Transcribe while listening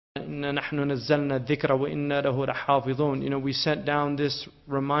إِنَّا نَحْنُ نَزَّلْنَا الذِّكْرَ وَإِنَّا لَهُ لَحَافِظُونَ. We sent down this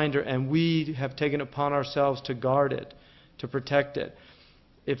reminder and we have taken upon ourselves to guard it, to protect it.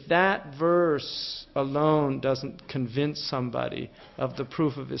 If that verse alone doesn't convince somebody of the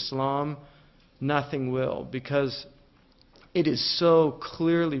proof of Islam, nothing will, because it is so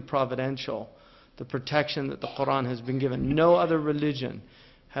clearly providential, the protection that the Quran has been given. No other religion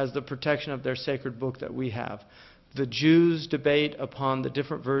has the protection of their sacred book that we have. The Jews debate upon the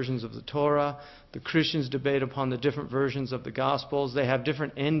different versions of the Torah. The Christians debate upon the different versions of the Gospels. They have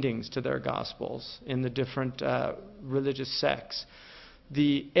different endings to their Gospels in the different religious sects.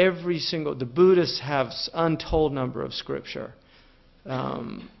 The Buddhists have untold number of scripture.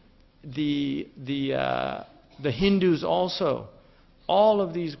 The Hindus also. All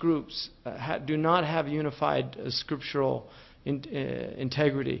of these groups do not have unified scriptural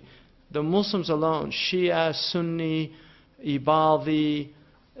integrity. The Muslims alone, Shia, Sunni, Ibadi,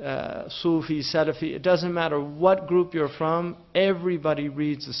 Sufi, Salafi, it doesn't matter what group you're from, everybody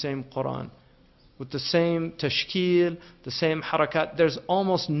reads the same Quran with the same tashkil, the same harakat. There's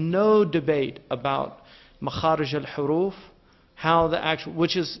almost no debate about makharij al-huruf, how the actual,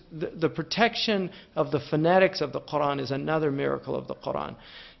 which is the protection of the phonetics of the Quran is another miracle of the Quran.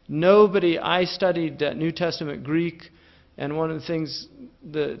 I studied New Testament Greek, and one of the things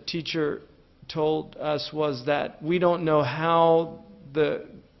the teacher told us was that we don't know how the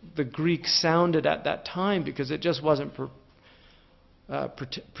Greek sounded at that time because it just wasn't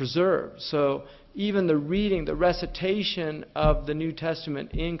preserved. So even the reading, the recitation of the New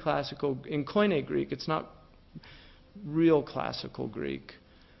Testament in Koine Greek, it's not real classical Greek.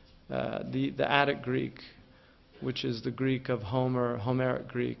 The Attic Greek, which is the Greek of Homeric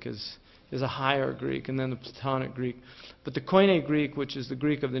Greek, is a higher Greek, and then the Platonic Greek. But the Koine Greek, which is the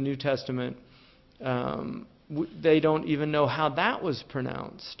Greek of the New Testament, they don't even know how that was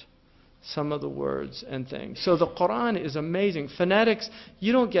pronounced, some of the words and things. So the Quran is amazing. Phonetics,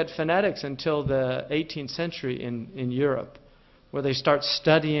 you don't get phonetics until the 18th century in Europe, where they start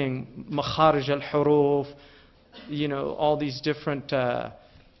studying makharij al-huruf, all these different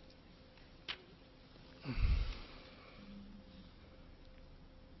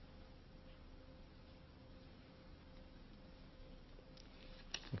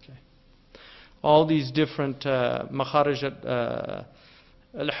all these different makharij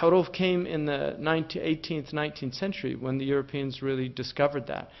al-huruf came in the 18th, 19th century when the Europeans really discovered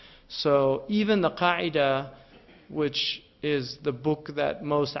that. So even the Qa'idah, which is the book that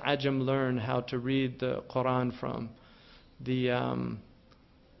most Ajam learn how to read the Quran from, the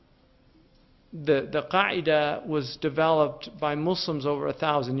Qa'idah was developed by Muslims over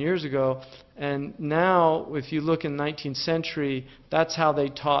 1,000 years ago, and now if you look in the 19th century, that's how they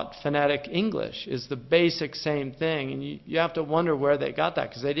taught phonetic English, is the basic same thing. And you have to wonder where they got that,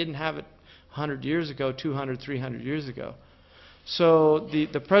 because they didn't have it 100 years ago, 200, 300 years ago. So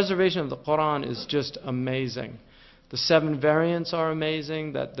the preservation of the Quran is just amazing. The 7 variants are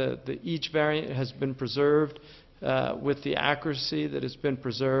amazing, that each variant has been preserved with the accuracy that has been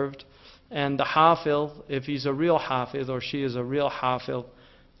preserved. And the Hafidh, if he's a real Hafidh or she is a real Hafidh,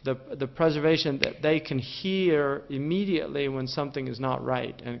 the preservation that they can hear immediately when something is not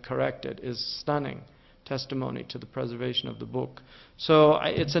right and correct it is stunning testimony to the preservation of the book. So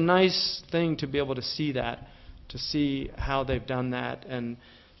it's a nice thing to be able to see that, to see how they've done that, and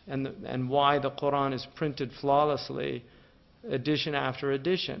why the Quran is printed flawlessly, edition after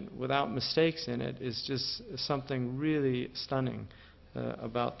edition, without mistakes in it, is just something really stunning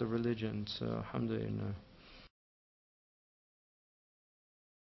about the religion. So alhamdulillah.